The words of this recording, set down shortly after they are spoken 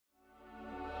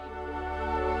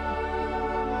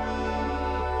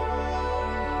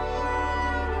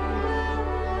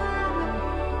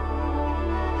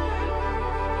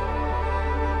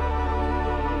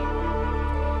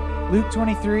Luke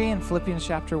 23 and Philippians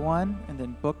chapter 1, and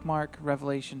then bookmark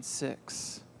Revelation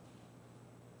 6.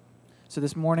 So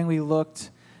this morning we looked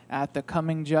at the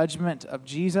coming judgment of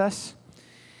Jesus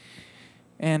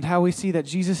and how we see that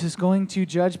Jesus is going to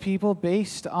judge people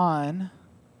based on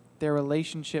their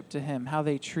relationship to him, how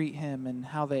they treat him, and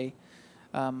how they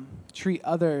treat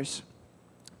others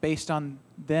based on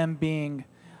them being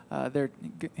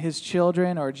his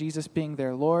children or Jesus being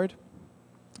their Lord.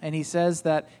 And he says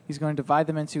that he's going to divide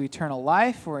them into eternal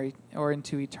life or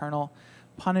into eternal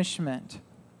punishment.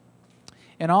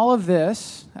 And all of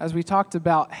this, as we talked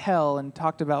about hell and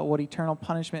talked about what eternal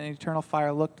punishment and eternal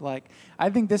fire looked like,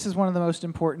 I think this is one of the most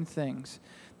important things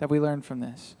that we learn from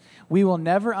this. We will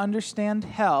never understand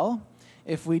hell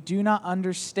if we do not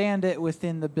understand it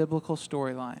within the biblical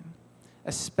storyline,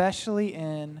 especially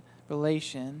in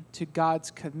relation to God's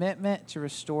commitment to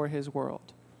restore his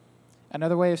world.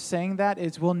 Another way of saying that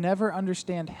is we'll never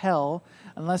understand hell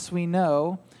unless we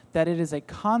know that it is a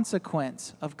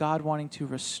consequence of God wanting to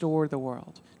restore the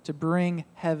world, to bring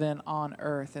heaven on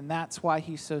earth. And that's why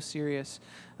he's so serious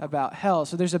about hell.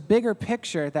 So there's a bigger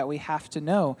picture that we have to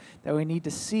know, that we need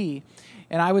to see.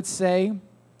 And I would say,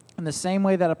 in the same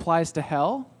way that applies to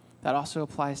hell, that also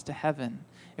applies to heaven.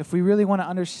 If we really want to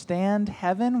understand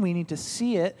heaven, we need to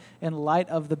see it in light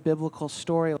of the biblical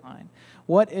storyline.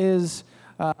 What is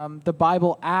the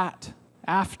Bible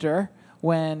after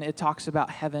when it talks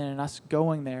about heaven and us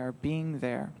going there, being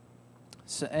there?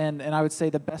 So, and I would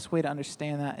say the best way to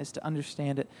understand that is to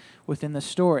understand it within the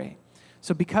story.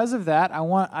 So because of that,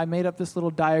 I made up this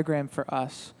little diagram for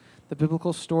us, the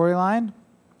biblical storyline.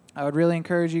 I would really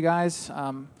encourage you guys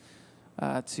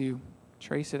to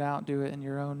trace it out, do it in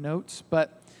your own notes.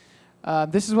 But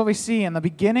this is what we see. In the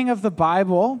beginning of the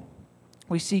Bible,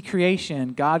 we see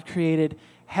creation. God created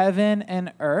heaven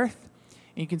and earth.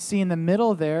 And you can see in the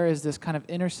middle there is this kind of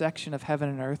intersection of heaven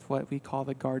and earth, what we call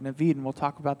the Garden of Eden. We'll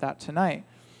talk about that tonight.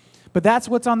 But that's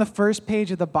what's on the first page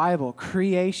of the Bible,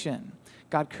 creation.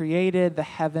 God created the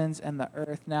heavens and the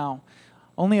earth. Now,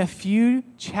 only a few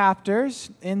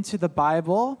chapters into the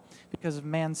Bible, because of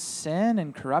man's sin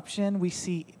and corruption, we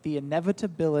see the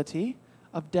inevitability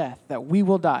of death, that we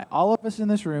will die. All of us in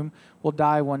this room will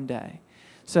die one day.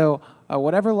 So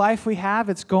whatever life we have,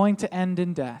 it's going to end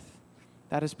in death.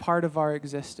 That is part of our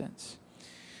existence.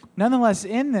 Nonetheless,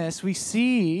 in this, we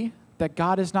see that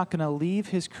God is not going to leave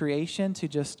his creation to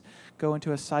just go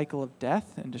into a cycle of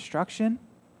death and destruction.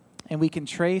 And we can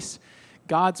trace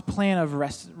God's plan of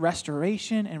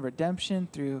restoration and redemption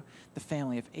through the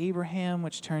family of Abraham,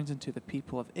 which turns into the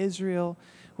people of Israel,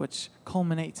 which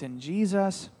culminates in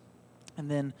Jesus, and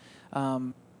then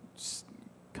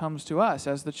comes to us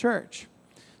as the church.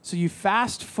 So you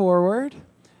fast forward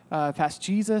past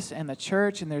Jesus and the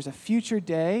church, and there's a future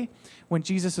day when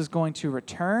Jesus is going to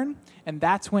return, and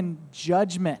that's when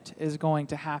judgment is going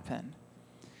to happen.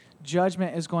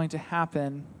 Judgment is going to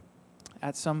happen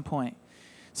at some point.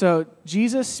 So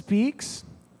Jesus speaks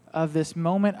of this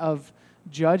moment of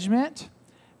judgment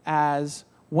as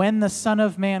when the Son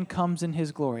of Man comes in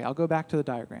his glory. I'll go back to the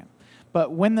diagram.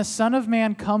 But when the Son of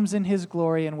Man comes in his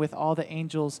glory and with all the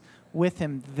angels with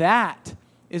him, that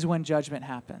is when judgment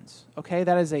happens. Okay,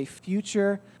 that is a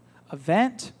future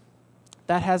event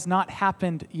that has not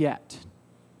happened yet.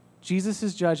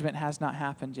 Jesus' judgment has not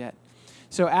happened yet.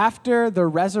 So after the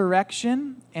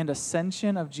resurrection and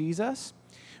ascension of Jesus,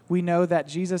 we know that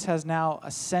Jesus has now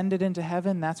ascended into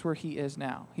heaven. That's where he is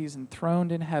now. He's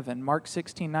enthroned in heaven. Mark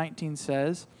 16:19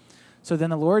 says, "So then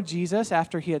the Lord Jesus,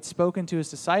 after he had spoken to his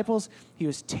disciples, he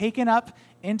was taken up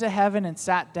into heaven and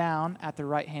sat down at the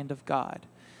right hand of God."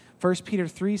 1 Peter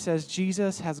 3 says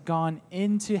Jesus has gone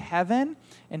into heaven,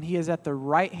 and he is at the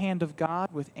right hand of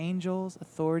God with angels,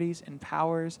 authorities, and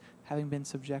powers having been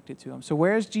subjected to him. So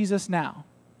where is Jesus now?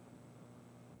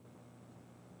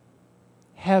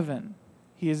 Heaven.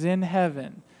 He is in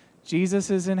heaven. Jesus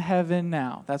is in heaven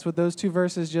now. That's what those two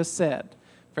verses just said.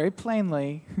 Very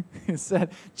plainly, it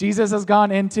said Jesus has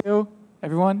gone into,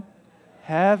 everyone?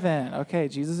 Heaven. Okay,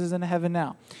 Jesus is in heaven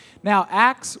now. Now,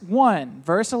 Acts 1,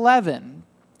 verse 11,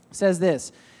 says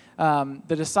this. The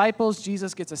disciples,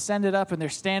 Jesus gets ascended up, and they're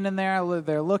standing there.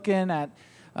 They're looking at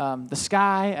the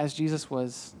sky as Jesus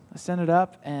was ascended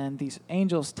up, and these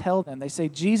angels tell them, they say,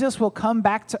 Jesus will come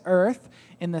back to earth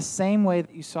in the same way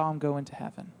that you saw him go into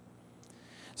heaven.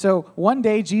 So one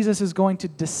day, Jesus is going to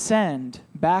descend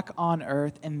back on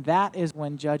earth, and that is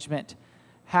when judgment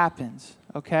happens,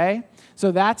 okay?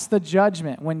 So that's the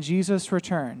judgment when Jesus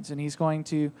returns, and he's going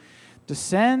to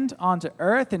descend onto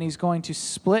earth, and he's going to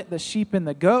split the sheep and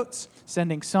the goats,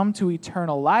 sending some to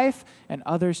eternal life and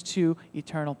others to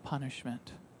eternal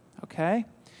punishment. Okay?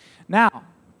 Now,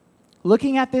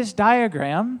 looking at this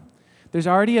diagram, there's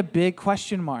already a big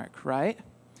question mark, right?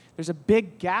 There's a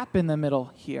big gap in the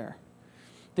middle here.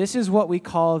 This is what we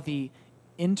call the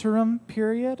interim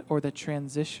period or the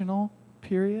transitional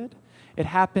period. It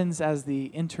happens as the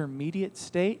intermediate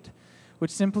state,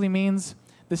 which simply means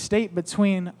the state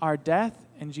between our death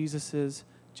and Jesus'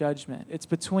 judgment. It's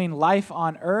between life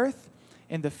on earth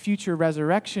and the future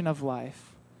resurrection of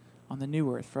life on the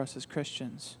new earth for us as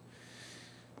Christians.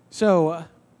 So,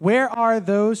 where are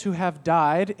those who have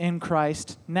died in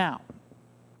Christ now?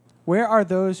 Where are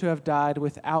those who have died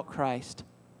without Christ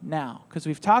now? Because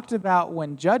we've talked about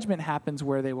when judgment happens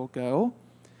where they will go,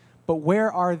 but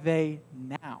where are they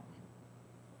now?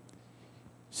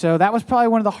 So that was probably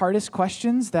one of the hardest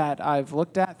questions that I've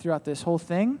looked at throughout this whole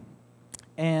thing.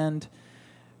 And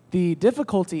the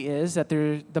difficulty is that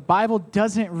the Bible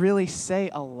doesn't really say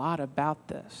a lot about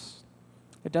this.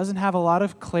 It doesn't have a lot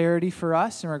of clarity for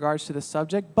us in regards to the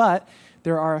subject, but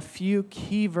there are a few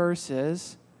key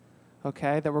verses,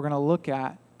 okay, that we're going to look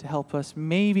at to help us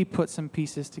maybe put some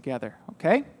pieces together,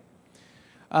 okay?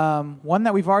 One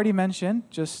that we've already mentioned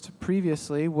just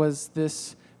previously was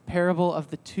this parable of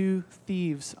the two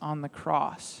thieves on the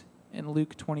cross in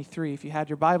Luke 23. If you had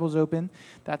your Bibles open,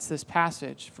 that's this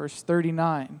passage, verse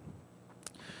 39.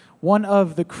 One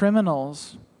of the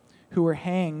criminals who were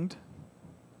hanged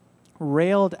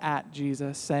railed at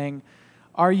Jesus, saying,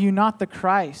 "Are you not the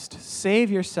Christ?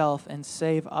 Save yourself and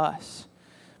save us."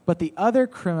 But the other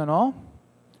criminal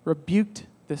rebuked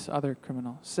this other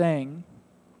criminal, saying,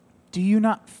 "Do you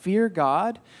not fear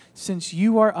God, since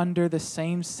you are under the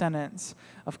same sentence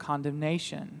of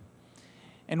condemnation?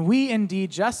 And we indeed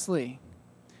justly,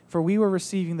 for we were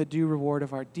receiving the due reward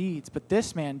of our deeds. But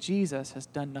this man, Jesus, has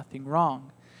done nothing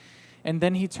wrong." And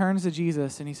then he turns to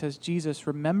Jesus and he says, "Jesus,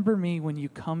 remember me when you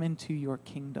come into your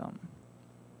kingdom."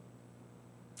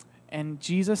 And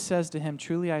Jesus says to him,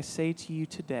 "Truly I say to you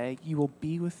today, you will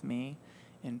be with me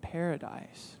in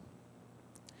paradise."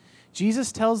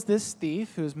 Jesus tells this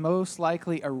thief, who is most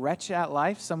likely a wretch at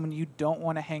life, someone you don't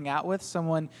want to hang out with,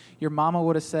 someone your mama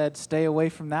would have said, "Stay away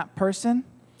from that person."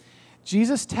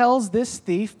 Jesus tells this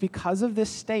thief, because of this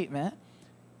statement,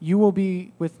 "You will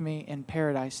be with me in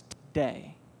paradise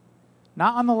today."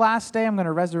 Not on the last day I'm going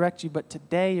to resurrect you, but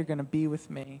today you're going to be with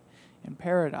me in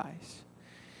paradise.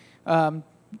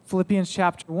 Philippians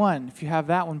chapter 1, if you have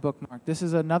that one bookmarked. This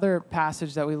is another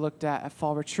passage that we looked at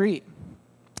Fall Retreat.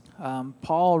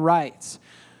 Paul writes,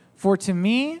 "For to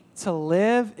me to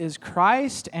live is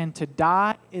Christ, and to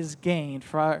die is gain.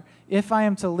 For if I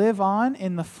am to live on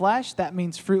in the flesh, that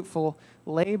means fruitful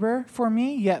labor for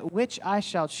me, yet which I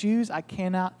shall choose I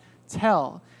cannot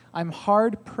tell. I'm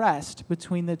hard pressed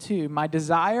between the two. My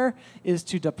desire is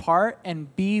to depart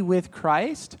and be with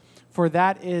Christ, for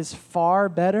that is far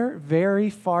better, very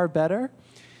far better.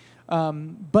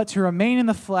 But to remain in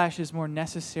the flesh is more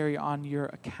necessary on your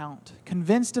account.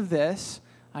 Convinced of this,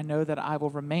 I know that I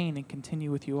will remain and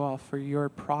continue with you all for your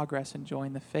progress in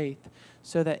joining the faith,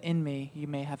 so that in me you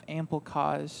may have ample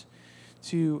cause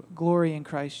to glory in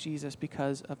Christ Jesus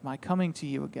because of my coming to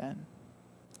you again."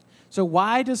 So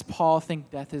why does Paul think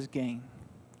death is gain?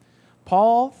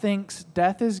 Paul thinks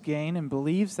death is gain and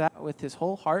believes that with his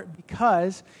whole heart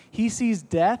because he sees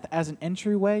death as an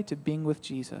entryway to being with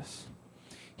Jesus.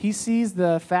 He sees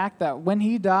the fact that when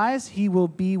he dies, he will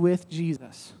be with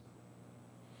Jesus.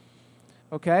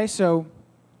 Okay, so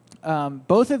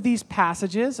both of these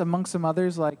passages, among some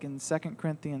others, like in 2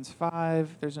 Corinthians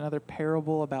 5, there's another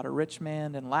parable about a rich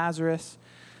man and Lazarus.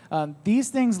 These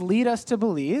things lead us to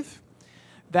believe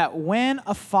that when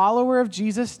a follower of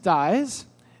Jesus dies,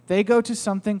 they go to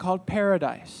something called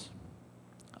paradise.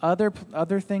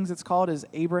 Other things it's called is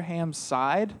Abraham's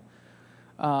side.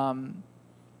 But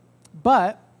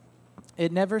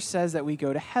it never says that we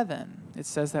go to heaven. It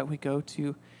says that we go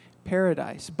to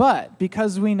paradise. But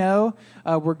because we know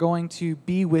we're going to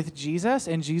be with Jesus,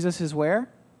 and Jesus is where?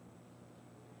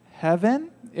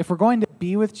 Heaven. If we're going to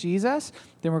be with Jesus,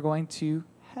 then we're going to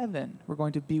heaven. We're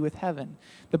going to be with heaven.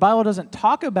 The Bible doesn't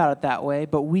talk about it that way,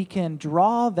 but we can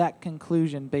draw that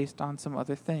conclusion based on some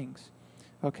other things.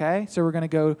 Okay? So we're going to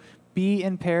go be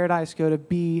in paradise, go to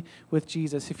be with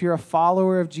Jesus. If you're a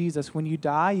follower of Jesus, when you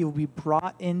die, you'll be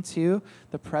brought into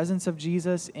the presence of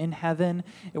Jesus in heaven.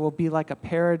 It will be like a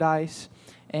paradise,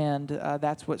 and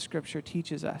that's what Scripture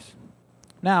teaches us.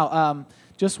 Now,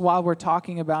 just while we're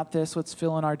talking about this, let's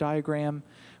fill in our diagram.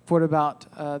 What about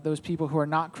those people who are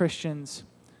not Christians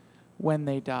when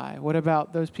they die? What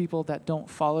about those people that don't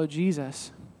follow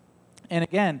Jesus? And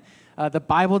again, the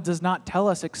Bible does not tell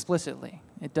us explicitly.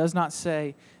 It does not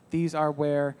say these are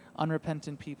where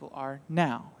unrepentant people are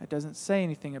now. It doesn't say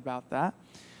anything about that.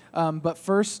 But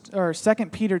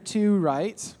Second Peter 2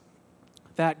 writes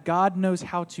that God knows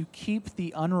how to keep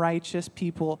the unrighteous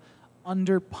people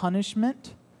under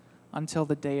punishment until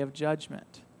the day of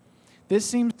judgment. This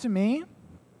seems to me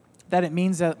that it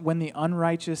means that when the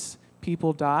unrighteous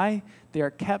people die, they are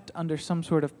kept under some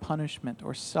sort of punishment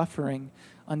or suffering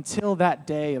until that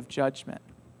day of judgment.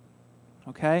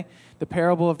 Okay? The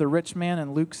parable of the rich man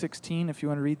in Luke 16, if you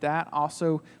want to read that,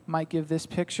 also might give this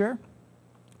picture.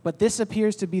 But this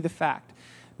appears to be the fact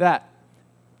that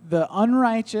the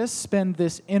unrighteous spend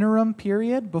this interim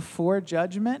period before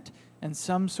judgment and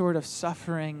some sort of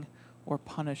suffering or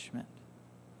punishment.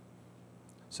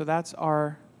 So that's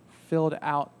our filled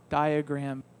out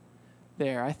diagram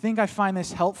there. I think I find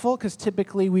this helpful because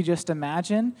typically we just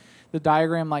imagine the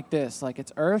diagram like this, like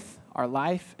it's earth, our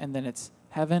life, and then it's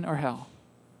heaven or hell.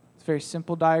 It's a very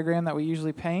simple diagram that we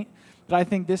usually paint, but I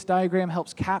think this diagram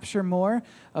helps capture more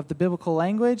of the biblical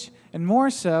language, and more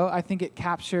so, I think it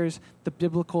captures the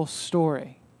biblical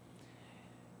story.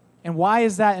 And why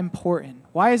is that important?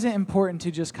 Why is it important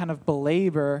to just kind of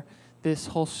belabor this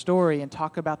whole story and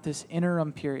talk about this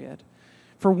interim period?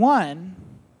 For one,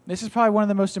 this is probably one of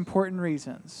the most important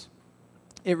reasons.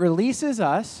 It releases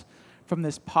us from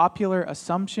this popular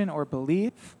assumption or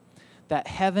belief that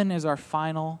heaven is our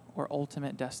final or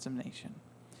ultimate destination.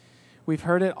 We've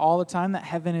heard it all the time that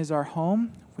heaven is our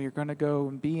home. We are going to go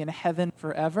and be in heaven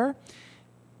forever.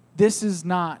 This is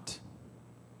not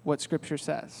what Scripture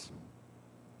says.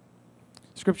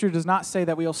 Scripture does not say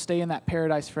that we will stay in that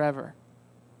paradise forever.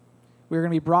 We're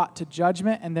going to be brought to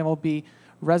judgment, and then we'll be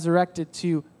resurrected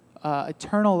to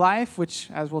eternal life, which,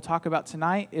 as we'll talk about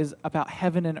tonight, is about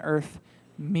heaven and earth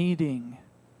meeting.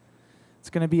 It's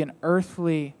going to be an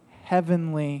earthly,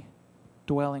 heavenly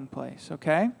dwelling place,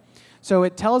 okay? So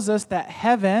it tells us that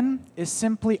heaven is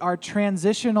simply our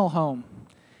transitional home.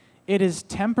 It is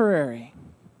temporary.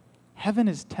 Heaven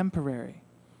is temporary.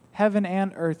 Heaven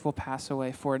and earth will pass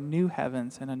away for new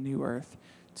heavens and a new earth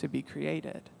to be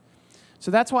created.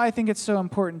 So that's why I think it's so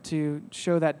important to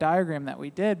show that diagram that we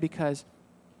did, because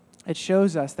it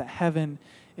shows us that heaven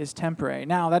is temporary.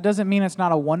 Now, that doesn't mean it's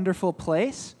not a wonderful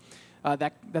place.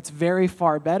 That's very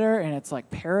far better, and it's like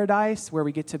paradise where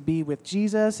we get to be with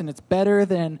Jesus, and it's better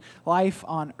than life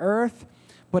on earth,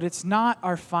 but it's not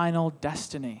our final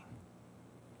destiny.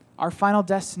 Our final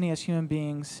destiny as human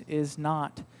beings is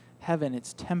not heaven.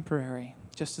 It's temporary,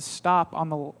 just a stop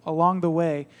along the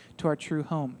way to our true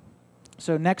home.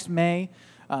 So next May,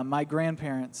 my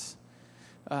grandparents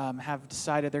have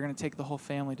decided they're going to take the whole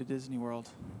family to Disney World.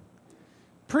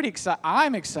 Pretty excited.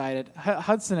 I'm excited.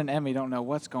 Hudson and Emmy don't know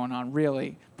what's going on,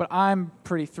 really, but I'm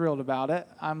pretty thrilled about it.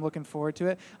 I'm looking forward to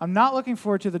it. I'm not looking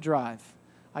forward to the drive.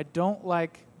 I don't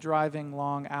like driving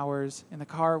long hours in the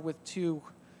car with two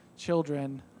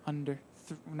children under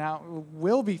now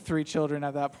will be 3 children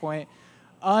at that point,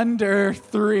 under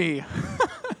 3.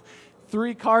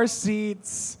 3 car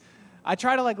seats. I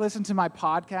try to listen to my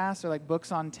podcasts or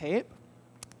books on tape.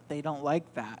 They don't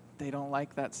like that. They don't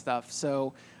like that stuff.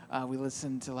 So we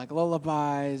listen to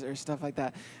lullabies or stuff like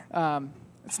that.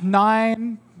 It's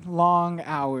 9 long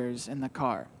hours in the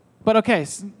car. But okay,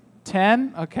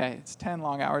 10? Okay, it's 10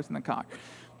 long hours in the car.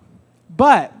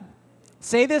 But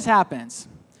say this happens.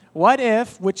 What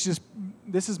if,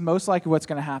 this is most likely what's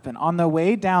going to happen. On the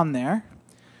way down there,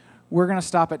 we're going to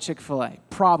stop at Chick-fil-A.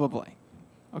 Probably.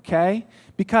 Okay?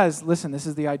 Because, listen, this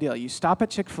is the ideal. You stop at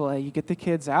Chick-fil-A, you get the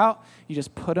kids out, you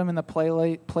just put them in the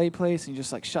play place, and you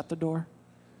just shut the door.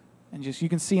 And you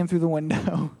can see them through the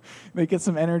window. They get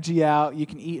some energy out. You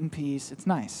can eat in peace. It's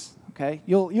nice, okay?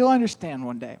 You'll understand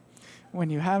one day. When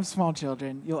you have small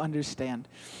children, you'll understand.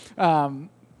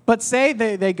 But say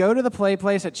they go to the play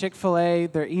place at Chick-fil-A.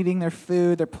 They're eating their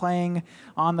food. They're playing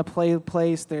on the play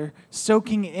place. They're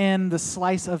soaking in the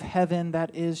slice of heaven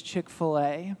that is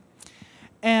Chick-fil-A.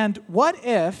 And what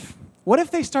if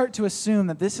they start to assume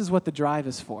that this is what the drive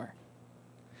is for?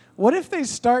 What if they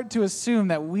start to assume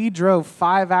that we drove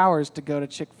 5 hours to go to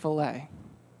Chick-fil-A?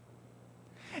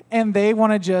 And they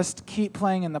want to just keep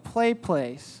playing in the play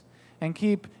place and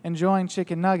keep enjoying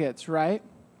chicken nuggets, right?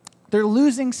 They're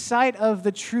losing sight of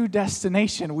the true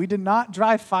destination. We did not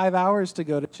drive 5 hours to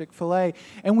go to Chick-fil-A,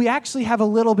 and we actually have a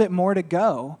little bit more to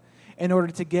go in order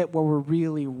to get where we're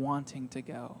really wanting to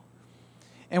go.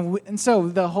 And so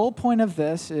the whole point of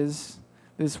this is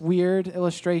this weird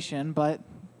illustration,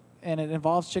 and it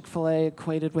involves Chick-fil-A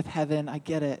equated with heaven. I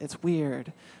get it. It's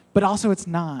weird. But also it's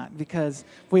not, because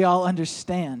we all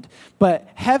understand. But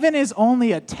heaven is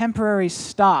only a temporary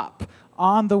stop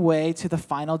on the way to the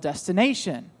final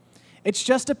destination. It's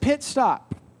just a pit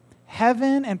stop.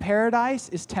 heaven and paradise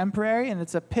is temporary, and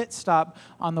it's a pit stop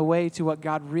on the way to what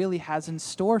God really has in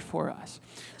store for us.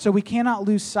 So we cannot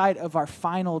lose sight of our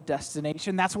final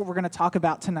destination. That's what we're going to talk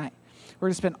about tonight. We're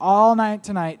going to spend all night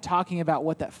tonight talking about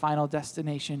what that final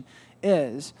destination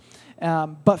is.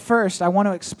 But first, I want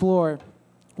to explore,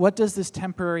 what does this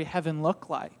temporary heaven look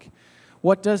like?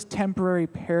 What does temporary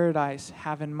paradise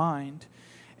have in mind?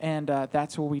 And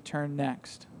that's where we turn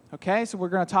next. Okay, so we're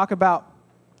going to talk about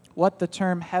what the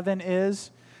term heaven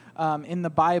is in the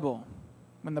Bible.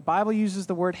 When the Bible uses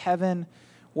the word heaven,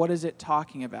 what is it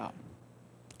talking about?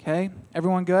 Okay,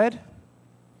 everyone good?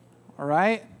 All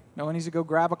right, no one needs to go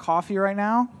grab a coffee right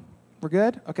now? We're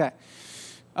good? Okay.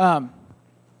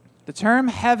 The term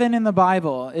heaven in the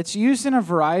Bible, it's used in a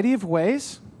variety of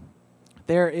ways.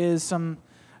 There is some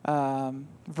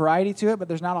variety to it, but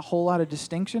there's not a whole lot of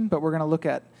distinction, but we're going to look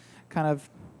at kind of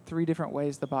 3 different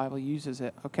ways the Bible uses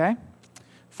it, okay?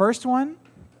 First one,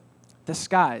 the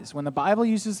skies. When the Bible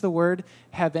uses the word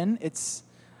heaven, it's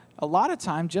a lot of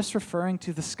time just referring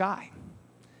to the sky.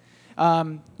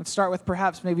 Let's start with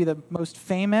perhaps maybe the most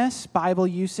famous Bible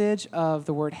usage of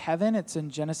the word heaven. It's in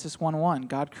Genesis 1:1.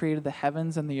 God created the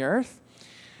heavens and the earth.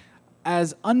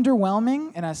 As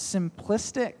underwhelming and as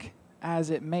simplistic as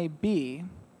it may be,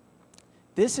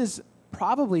 this is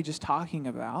probably just talking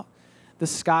about the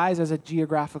skies as a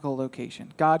geographical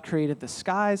location. God created the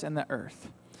skies and the earth.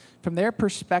 From their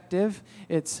perspective,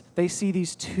 they see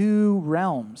these 2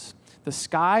 realms. The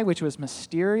sky, which was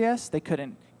mysterious, they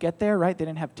couldn't get there, right? They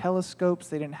didn't have telescopes,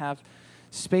 they didn't have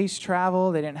space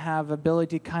travel, they didn't have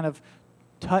ability to kind of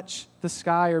touch the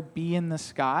sky or be in the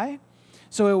sky.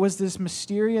 So it was this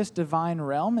mysterious divine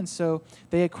realm, and so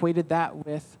they equated that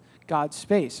with God's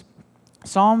space.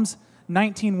 Psalms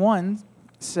 19:1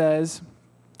 says,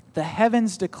 "The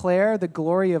heavens declare the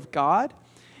glory of God,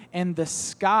 and the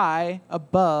sky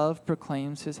above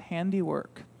proclaims his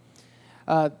handiwork."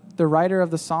 The writer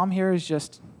of the psalm here is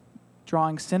just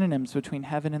drawing synonyms between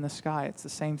heaven and the sky. It's the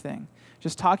same thing.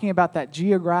 Just talking about that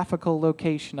geographical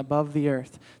location above the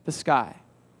earth, the sky.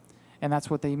 And that's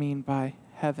what they mean by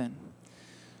heaven.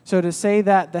 So to say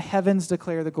that the heavens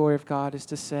declare the glory of God is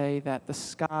to say that the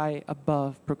sky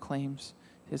above proclaims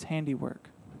his handiwork.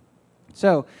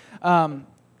 So,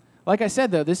 like I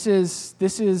said, though, this is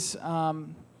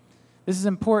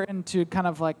important to kind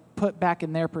of like put back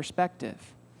in their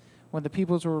perspective. When the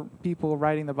people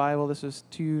writing the Bible, this was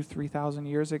 2,000-3,000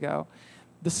 years ago,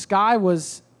 the sky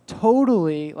was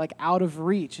totally like out of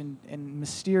reach and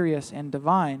mysterious and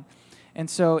divine. And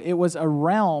so it was a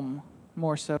realm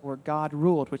more so where God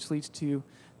ruled, which leads to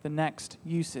the next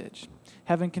usage.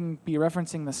 Heaven can be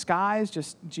referencing the skies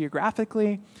just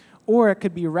geographically, or it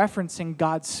could be referencing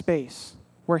God's space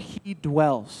where he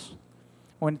dwells.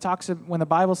 When the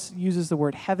Bible uses the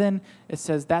word heaven, it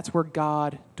says that's where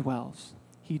God dwells.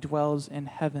 He dwells in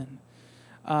heaven.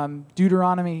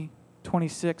 Deuteronomy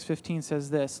 26:15 says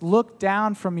this, "Look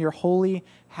down from your holy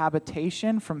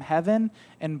habitation from heaven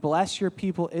and bless your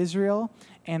people Israel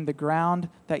and the ground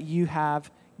that you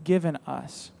have given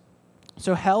us."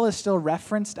 So hell is still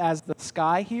referenced as the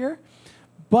sky here,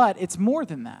 but it's more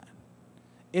than that.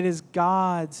 It is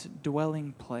God's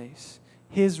dwelling place,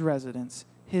 his residence,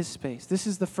 his space. This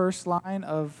is the first line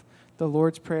of the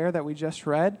Lord's Prayer that we just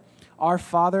read. Our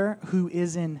Father who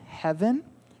is in heaven,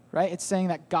 right? It's saying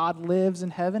that God lives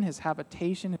in heaven. His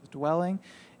habitation, his dwelling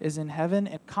is in heaven.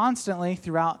 And constantly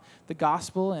throughout the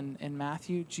gospel and in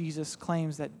Matthew, Jesus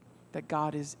claims that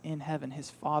God is in heaven. His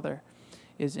Father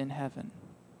is in heaven.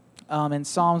 In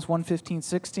Psalms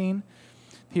 115:16,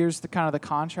 here's the kind of the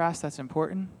contrast that's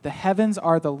important. "The heavens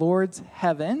are the Lord's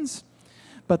heavens,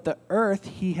 but the earth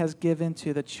he has given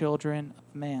to the children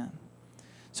of man."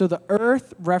 So the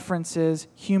earth references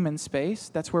human space.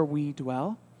 That's where we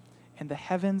dwell. And the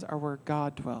heavens are where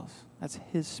God dwells. That's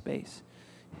his space,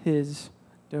 his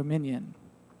dominion.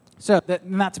 So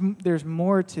there's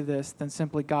more to this than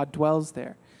simply God dwells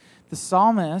there. The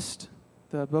psalmist,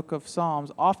 the book of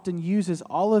Psalms, often uses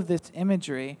all of this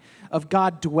imagery of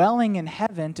God dwelling in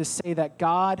heaven to say that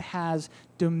God has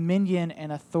dominion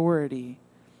and authority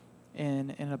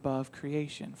in and above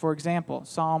creation. For example,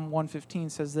 Psalm 115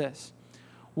 says this,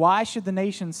 "Why should the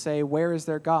nations say, 'Where is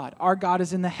their God?' Our God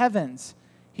is in the heavens.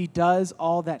 He does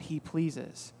all that he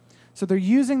pleases." So they're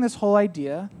using this whole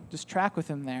idea, just track with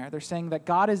him there. They're saying that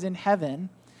God is in heaven,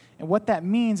 and what that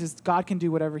means is God can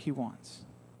do whatever he wants.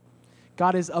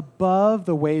 God is above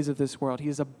the ways of this world. He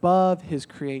is above his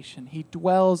creation. He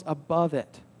dwells above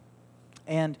it,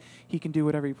 and he can do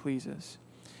whatever he pleases.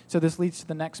 So this leads to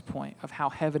the next point of how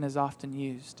heaven is often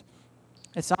used.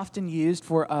 It's often used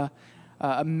for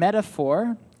a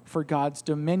metaphor for God's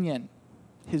dominion,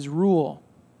 his rule,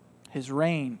 his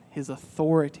reign, his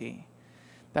authority.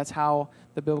 That's how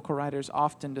the biblical writers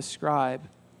often describe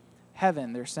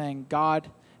heaven. They're saying God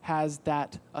has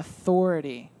that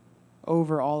authority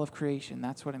over all of creation.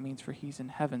 That's what it means for he's in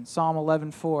heaven. Psalm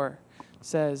 11:4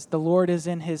 says, "The Lord is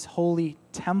in his holy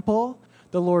temple.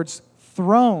 The Lord's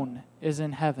throne is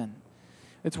in heaven."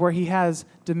 It's where he has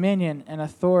dominion and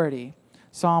authority.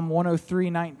 Psalm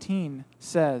 103:19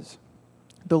 says,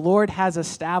 "The Lord has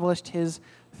established his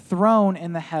throne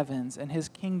in the heavens, and his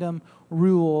kingdom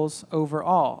rules over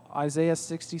all." Isaiah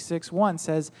 66:1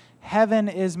 says, "Heaven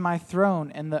is my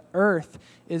throne, and the earth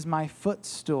is my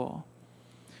footstool."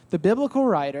 The biblical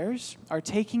writers are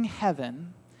taking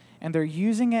heaven, and they're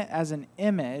using it as an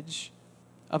image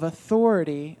of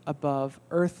authority above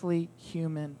earthly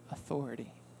human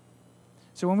authority.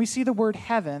 So when we see the word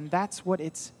heaven, that's what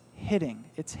it's hitting.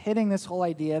 It's hitting this whole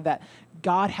idea that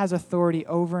God has authority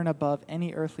over and above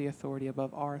any earthly authority,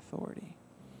 above our authority.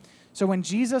 So when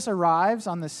Jesus arrives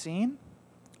on the scene,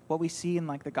 what we see in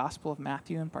like the Gospel of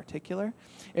Matthew in particular,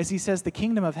 is he says the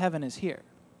kingdom of heaven is here.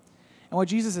 And what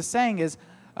Jesus is saying is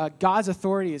God's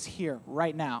authority is here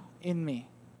right now in me.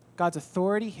 God's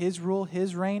authority, his rule,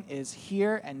 his reign is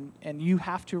here, and you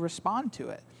have to respond to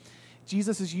it.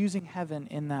 Jesus is using heaven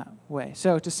in that way.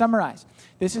 So to summarize,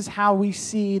 this is how we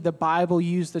see the Bible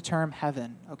use the term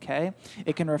heaven, okay?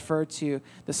 It can refer to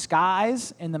the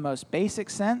skies in the most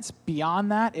basic sense.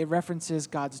 Beyond that, it references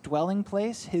God's dwelling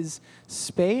place, his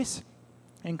space,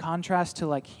 in contrast to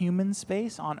like human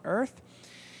space on earth.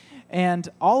 And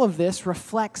all of this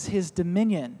reflects his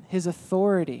dominion, his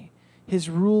authority, his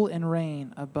rule and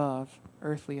reign above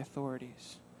earthly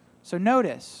authorities. So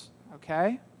notice,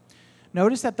 okay?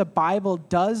 Notice that the Bible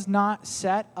does not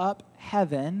set up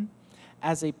heaven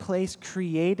as a place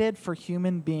created for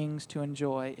human beings to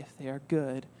enjoy if they are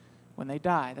good when they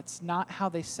die. That's not how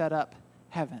they set up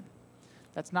heaven.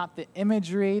 That's not the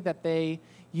imagery that they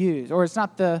use, or it's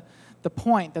not the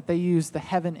point that they use the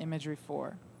heaven imagery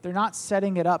for. They're not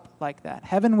setting it up like that.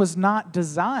 Heaven was not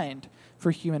designed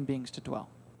for human beings to dwell.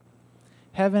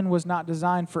 Heaven was not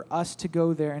designed for us to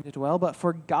go there and to dwell, but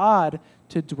for God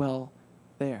to dwell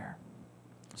there.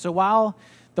 So while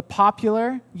the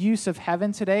popular use of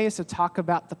heaven today is to talk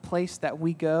about the place that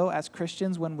we go as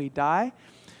Christians when we die,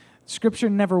 Scripture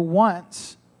never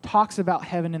once talks about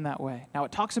heaven in that way. Now,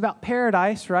 it talks about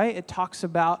paradise, right? It talks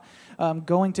about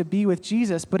going to be with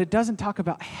Jesus, but it doesn't talk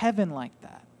about heaven like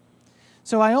that.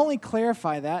 So I only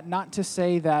clarify that not to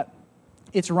say that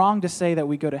it's wrong to say that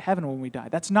we go to heaven when we die.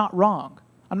 That's not wrong.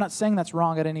 I'm not saying that's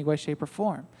wrong in any way, shape, or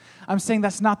form. I'm saying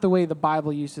that's not the way the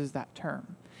Bible uses that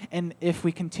term. And if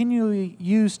we continually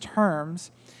use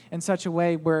terms in such a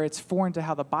way where it's foreign to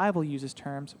how the Bible uses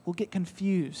terms, we'll get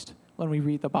confused when we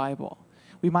read the Bible.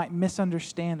 We might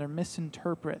misunderstand or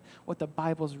misinterpret what the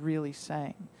Bible's really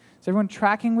saying. Is everyone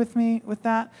tracking with me with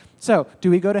that? So, do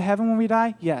we go to heaven when we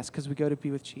die? Yes, because we go to be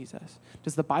with Jesus.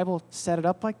 Does the Bible set it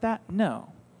up like that?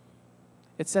 No.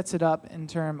 It sets it up in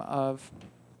terms of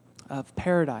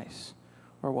paradise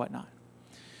or whatnot.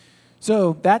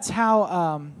 So, that's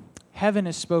how heaven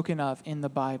is spoken of in the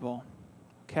Bible,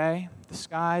 okay? The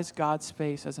skies, God's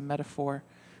space as a metaphor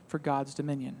for God's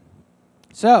dominion.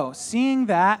 So, seeing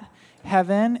that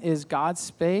heaven is God's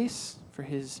space for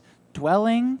his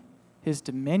dwelling, his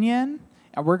dominion,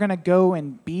 and we're going to go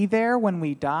and be there when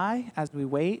we die as we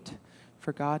wait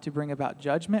for God to bring about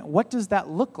judgment, what does that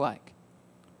look like?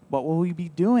 What will we be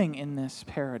doing in this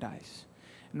paradise?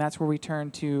 And that's where we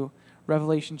turn to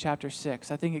Revelation chapter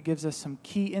 6. I think it gives us some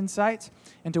key insights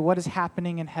into what is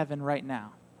happening in heaven right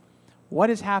now. What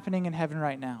is happening in heaven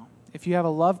right now? If you have a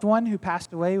loved one who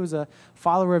passed away, who was a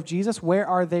follower of Jesus, where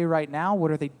are they right now?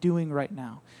 What are they doing right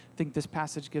now? I think this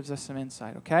passage gives us some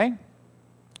insight, okay?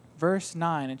 Verse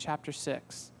 9 in chapter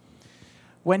 6.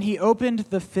 When he opened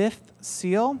the fifth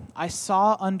seal, I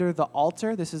saw under the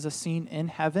altar, this is a scene in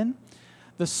heaven,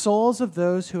 the souls of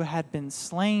those who had been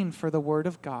slain for the word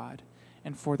of God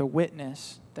and for the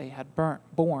witness they had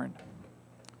borne.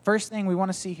 First thing we want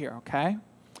to see here, okay?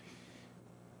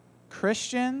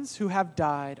 Christians who have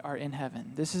died are in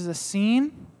heaven. This is a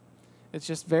scene. It's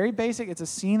just very basic. It's a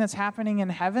scene that's happening in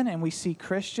heaven, and we see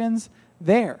Christians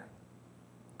there.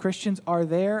 Christians are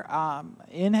there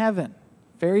in heaven.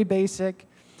 Very basic,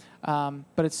 but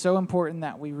it's so important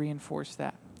that we reinforce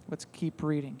that. Let's keep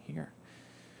reading here.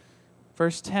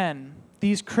 Verse 10,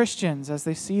 these Christians, as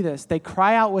they see this, they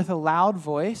cry out with a loud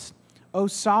voice, O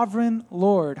sovereign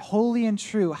Lord, holy and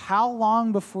true, how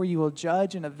long before you will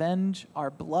judge and avenge our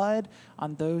blood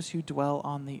on those who dwell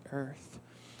on the earth?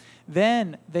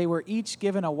 Then they were each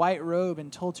given a white robe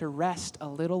and told to rest a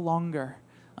little longer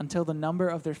until the number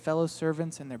of their fellow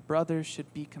servants and their brothers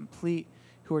should be complete,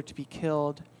 who who were to be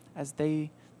killed as they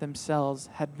themselves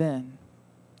had been.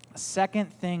 A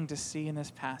second thing to see in this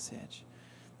passage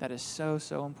that is so,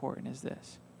 so important is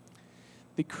this.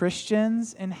 The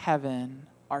Christians in heaven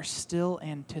are still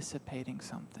anticipating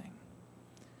something.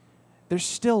 They're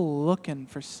still looking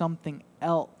for something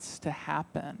else to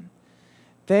happen.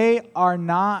 They are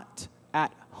not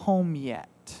at home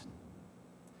yet.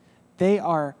 They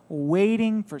are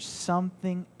waiting for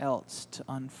something else to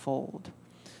unfold.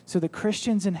 So the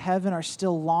Christians in heaven are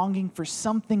still longing for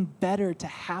something better to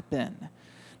happen.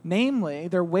 Namely,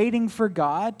 they're waiting for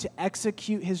God to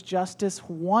execute his justice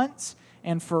once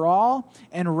and for all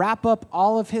and wrap up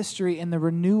all of history in the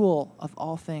renewal of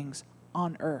all things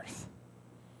on earth.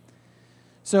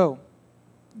 So,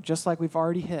 just like we've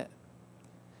already hit,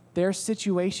 their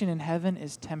situation in heaven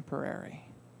is temporary.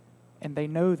 And they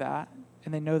know that,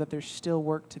 and they know that there's still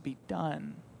work to be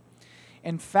done.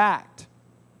 In fact,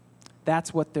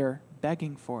 that's what they're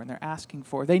begging for and they're asking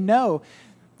for. They know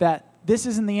that this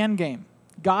isn't the end game.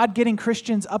 God getting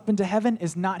Christians up into heaven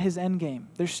is not his end game.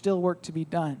 There's still work to be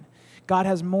done. God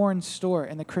has more in store,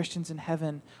 and the Christians in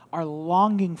heaven are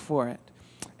longing for it.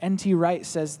 N.T. Wright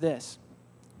says this: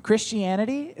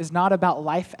 Christianity is not about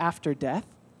life after death,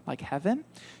 like heaven.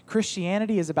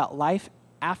 Christianity is about life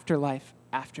after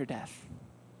death.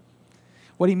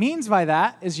 What he means by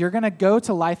that is you're going to go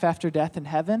to life after death in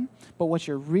heaven, but what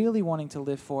you're really wanting to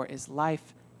live for is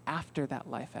life after that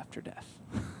life after death.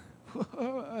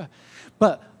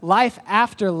 But life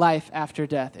after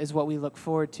death is what we look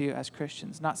forward to as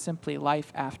Christians, not simply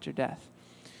life after death.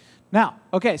 Now,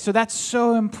 okay, so that's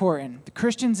so important. The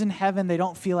Christians in heaven, they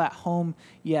don't feel at home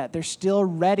yet. They're still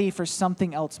ready for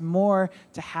something else more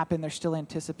to happen. They're still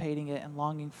anticipating it and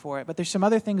longing for it. But there's some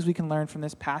other things we can learn from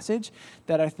this passage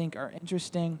that I think are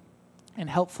interesting and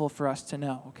helpful for us to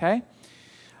know, okay?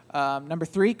 Number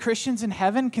 3, Christians in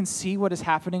heaven can see what is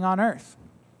happening on earth.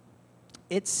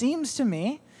 It seems to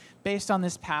me, based on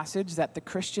this passage, that the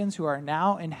Christians who are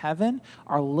now in heaven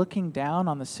are looking down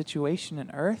on the situation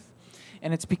in earth.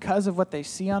 And it's because of what they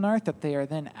see on earth that they are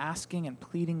then asking and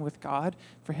pleading with God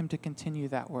for him to continue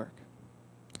that work.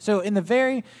 So in the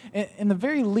very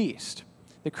least,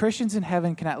 the Christians in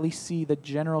heaven can at least see the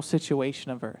general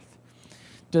situation of earth.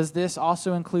 Does this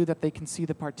also include that they can see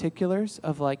the particulars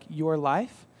of like your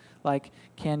life? Like,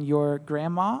 can your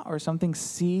grandma or something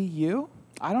see you?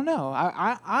 I don't know.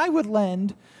 I would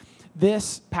lend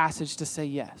this passage to say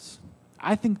yes.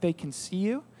 I think they can see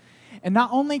you. And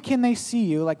not only can they see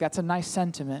you, like that's a nice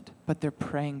sentiment, but they're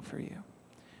praying for you.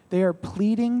 They are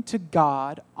pleading to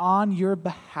God on your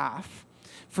behalf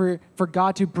for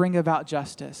God to bring about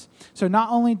justice. So not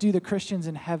only do the Christians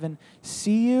in heaven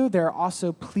see you, they're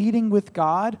also pleading with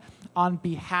God on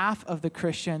behalf of the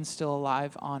Christians still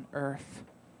alive on earth.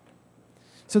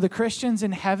 So the Christians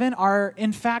in heaven are,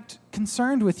 in fact,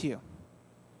 concerned with you.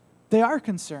 They are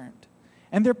concerned.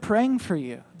 And they're praying for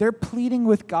you. They're pleading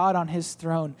with God on his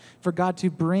throne for God to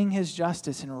bring his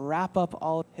justice and wrap up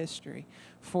all of history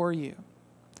for you.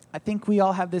 I think we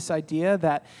all have this idea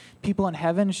that people in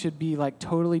heaven should be like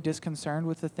totally disconcerted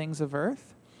with the things of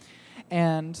earth.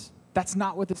 And that's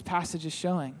not what this passage is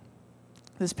showing.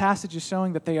 This passage is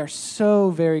showing that they are so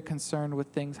very concerned with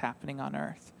things happening on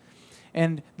earth.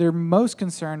 And they're most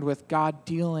concerned with God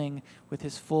dealing with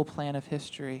his full plan of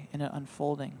history and it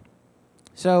unfolding.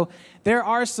 So there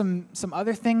are some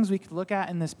other things we could look at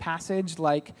in this passage,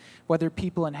 like whether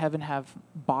people in heaven have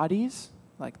bodies,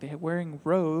 like they're wearing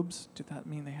robes. Does that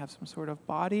mean they have some sort of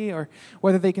body? Or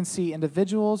whether they can see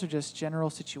individuals or just general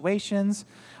situations.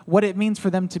 What it means for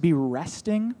them to be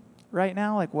resting right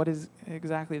now, like what does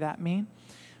exactly that mean?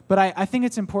 But I think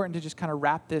it's important to just kind of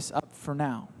wrap this up for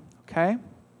now, okay?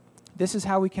 This is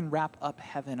how we can wrap up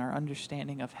heaven, our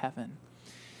understanding of heaven.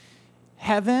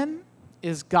 Heaven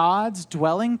is God's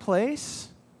dwelling place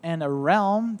and a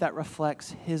realm that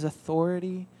reflects his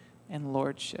authority and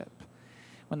lordship.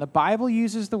 When the Bible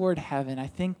uses the word heaven, I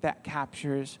think that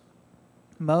captures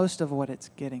most of what it's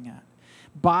getting at.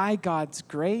 By God's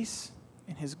grace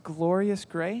and his glorious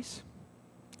grace,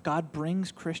 God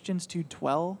brings Christians to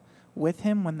dwell with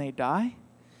him when they die,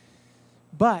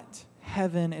 but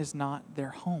heaven is not their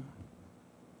home.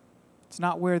 It's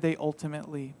not where they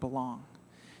ultimately belong.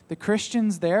 The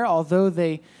Christians there, although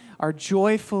they are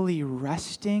joyfully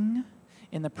resting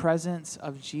in the presence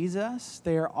of Jesus,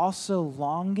 they are also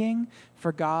longing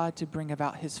for God to bring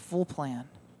about his full plan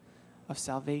of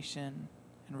salvation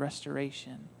and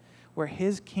restoration, where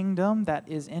his kingdom that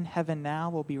is in heaven now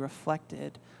will be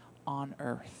reflected on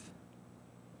earth.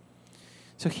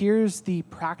 So here's the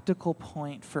practical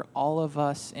point for all of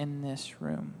us in this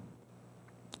room.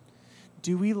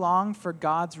 Do we long for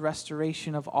God's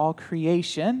restoration of all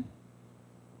creation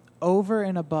over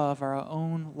and above our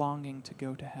own longing to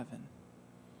go to heaven?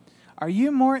 Are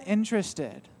you more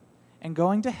interested in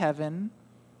going to heaven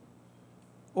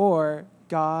or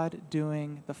God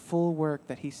doing the full work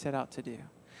that he set out to do?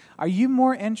 Are you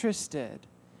more interested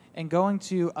in going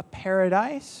to a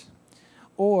paradise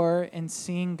or in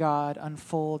seeing God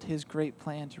unfold his great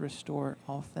plan to restore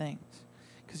all things?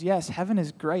 Because yes, heaven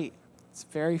is great. It's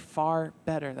very far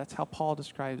better. That's how Paul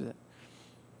describes it.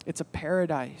 It's a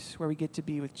paradise where we get to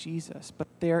be with Jesus. But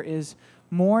there is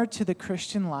more to the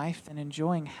Christian life than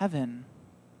enjoying heaven.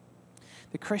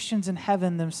 The Christians in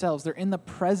heaven themselves, they're in the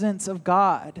presence of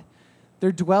God.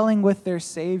 They're dwelling with their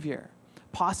Savior,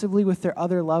 possibly with their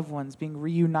other loved ones, being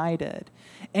reunited.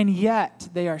 And yet,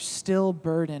 they are still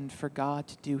burdened for God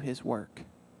to do his work.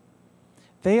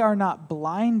 They are not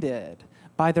blinded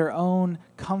by their own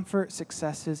comfort,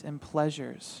 successes, and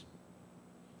pleasures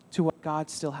to what God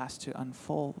still has to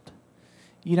unfold.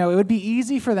 You know, it would be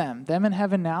easy for them in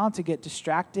heaven now, to get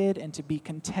distracted and to be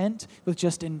content with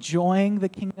just enjoying the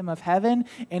kingdom of heaven.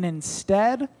 And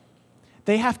instead,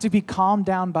 they have to be calmed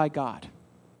down by God.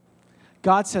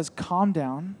 God says, calm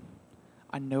down.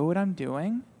 I know what I'm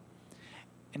doing.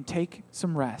 And take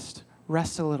some rest.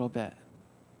 Rest a little bit.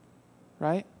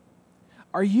 Right?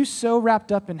 Are you so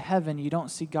wrapped up in heaven you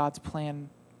don't see God's plan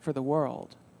for the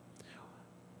world?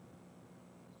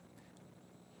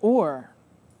 Or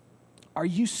are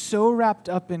you so wrapped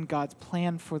up in God's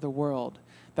plan for the world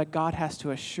that God has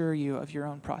to assure you of your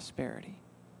own prosperity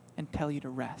and tell you to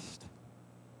rest?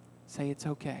 Say it's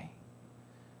okay.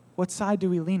 What side do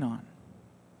we lean on?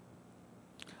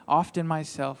 Often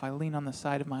myself, I lean on the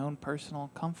side of my own personal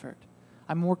comfort.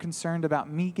 I'm more concerned about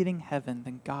me getting heaven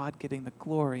than God getting the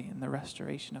glory and the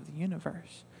restoration of the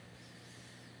universe.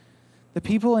 The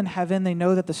people in heaven, they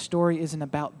know that the story isn't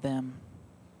about them.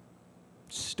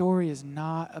 The story is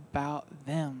not about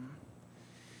them.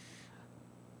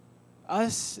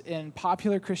 Us in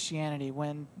popular Christianity,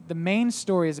 when the main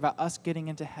story is about us getting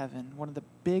into heaven, one of the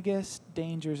biggest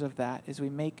dangers of that is we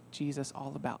make Jesus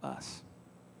all about us.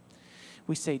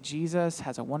 We say, Jesus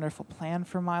has a wonderful plan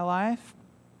for my life.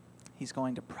 He's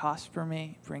going to prosper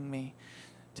me, bring me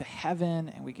to heaven,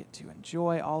 and we get to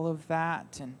enjoy all of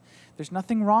that. And there's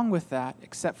nothing wrong with that,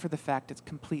 except for the fact it's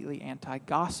completely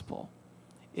anti-gospel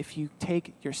if you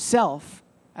take yourself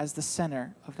as the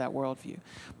center of that worldview.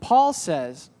 Paul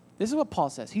says, this is what Paul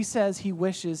says. He says he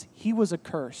wishes he was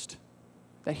accursed,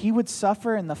 that he would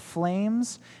suffer in the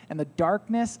flames and the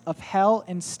darkness of hell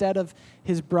instead of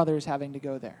his brothers having to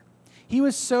go there. He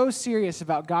was so serious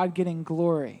about God getting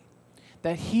glory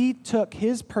that he took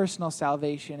his personal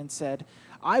salvation and said,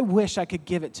 I wish I could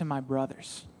give it to my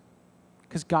brothers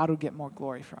because God would get more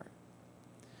glory for it.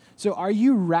 So are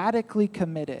you radically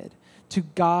committed to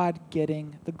God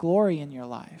getting the glory in your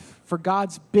life, for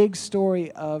God's big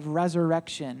story of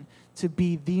resurrection to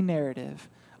be the narrative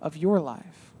of your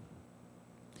life?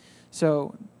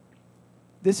 So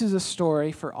this is a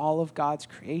story for all of God's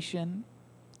creation,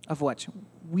 of which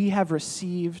we have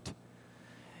received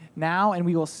now, and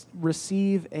we will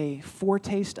receive a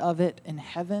foretaste of it in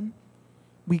heaven.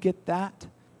 We get that.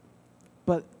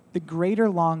 But the greater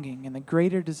longing and the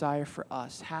greater desire for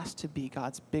us has to be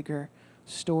God's bigger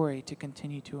story to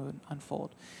continue to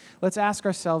unfold. Let's ask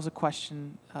ourselves a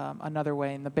question another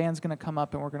way, and the band's going to come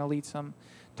up and we're going to lead some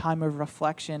time of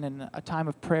reflection and a time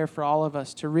of prayer for all of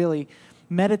us to really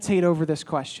meditate over this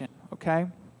question, okay?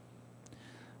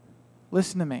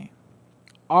 Listen to me.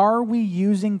 Are we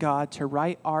using God to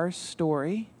write our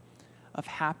story of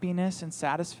happiness and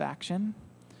satisfaction,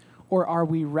 or are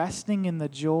we resting in the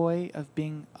joy of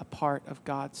being a part of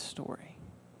God's story,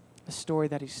 a story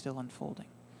that he's still unfolding?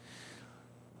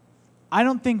 I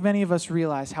don't think many of us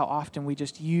realize how often we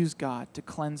just use God to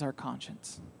cleanse our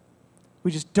conscience.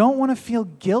 We just don't want to feel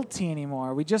guilty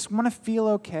anymore. We just want to feel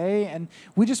okay, and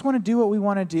we just want to do what we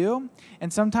want to do.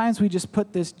 And sometimes we just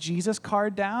put this Jesus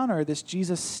card down or this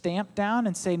Jesus stamp down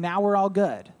and say, now we're all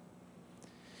good.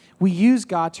 We use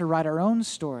God to write our own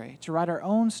story, to write our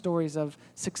own stories of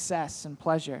success and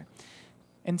pleasure,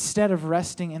 instead of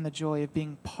resting in the joy of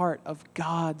being part of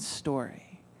God's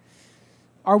story.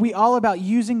 Are we all about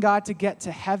using God to get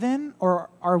to heaven, or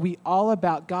are we all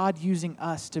about God using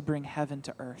us to bring heaven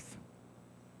to earth?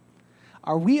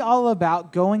 Are we all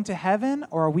about going to heaven,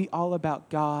 or are we all about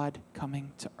God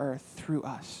coming to earth through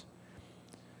us?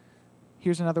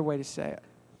 Here's another way to say it.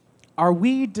 Are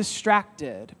we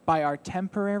distracted by our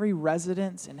temporary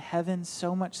residence in heaven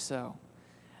so much so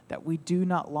that we do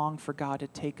not long for God to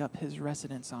take up his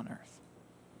residence on earth?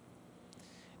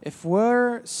 If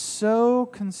we're so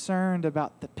concerned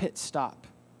about the pit stop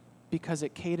because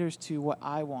it caters to what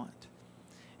I want,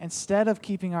 instead of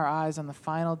keeping our eyes on the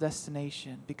final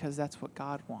destination because that's what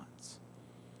God wants.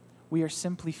 We are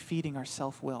simply feeding our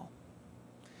self-will.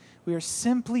 We are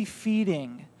simply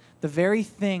feeding the very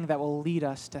thing that will lead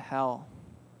us to hell,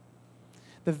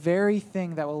 the very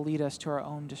thing that will lead us to our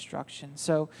own destruction.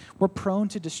 So we're prone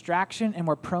to distraction and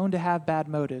we're prone to have bad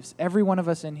motives. Every one of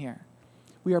us in here,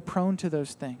 we are prone to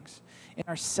those things. In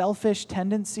our selfish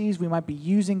tendencies, we might be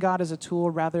using God as a tool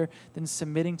rather than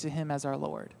submitting to Him as our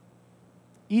Lord.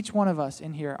 Each one of us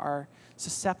in here are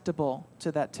susceptible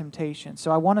to that temptation.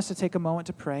 So I want us to take a moment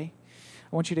to pray.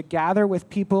 I want you to gather with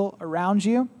people around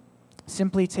you.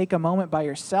 Simply take a moment by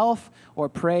yourself or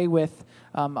pray with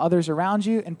others around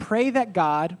you and pray that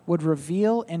God would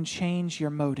reveal and change your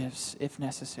motives if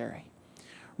necessary.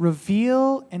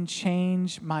 Reveal and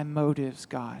change my motives,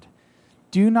 God.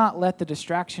 Do not let the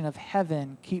distraction of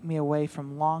heaven keep me away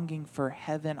from longing for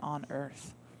heaven on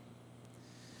earth,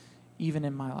 even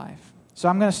in my life. So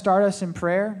I'm going to start us in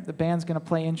prayer. The band's going to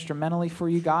play instrumentally for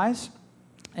you guys,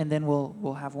 and then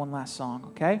we'll have one last song,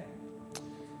 okay?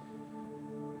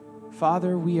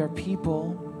 Father, we are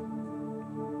people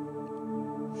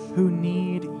who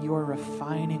need your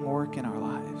refining work in our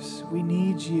lives. We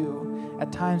need you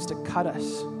at times to cut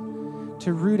us,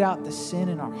 to root out the sin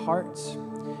in our hearts,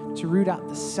 to root out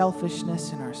the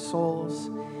selfishness in our souls.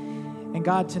 And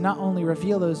God, to not only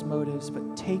reveal those motives,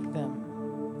 but take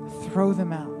them, throw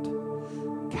them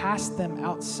out, cast them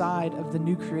outside of the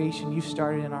new creation you've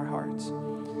started in our hearts.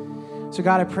 So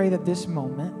God, I pray that this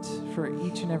moment for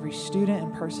each and every student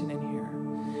and person in here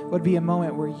would be a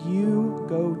moment where you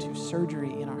go to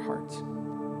surgery in our hearts.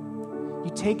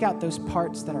 You take out those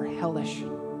parts that are hellish,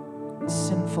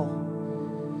 sinful,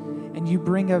 and you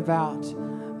bring about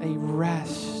a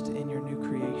rest in your new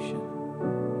creation.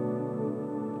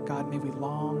 God, may we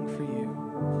long for you.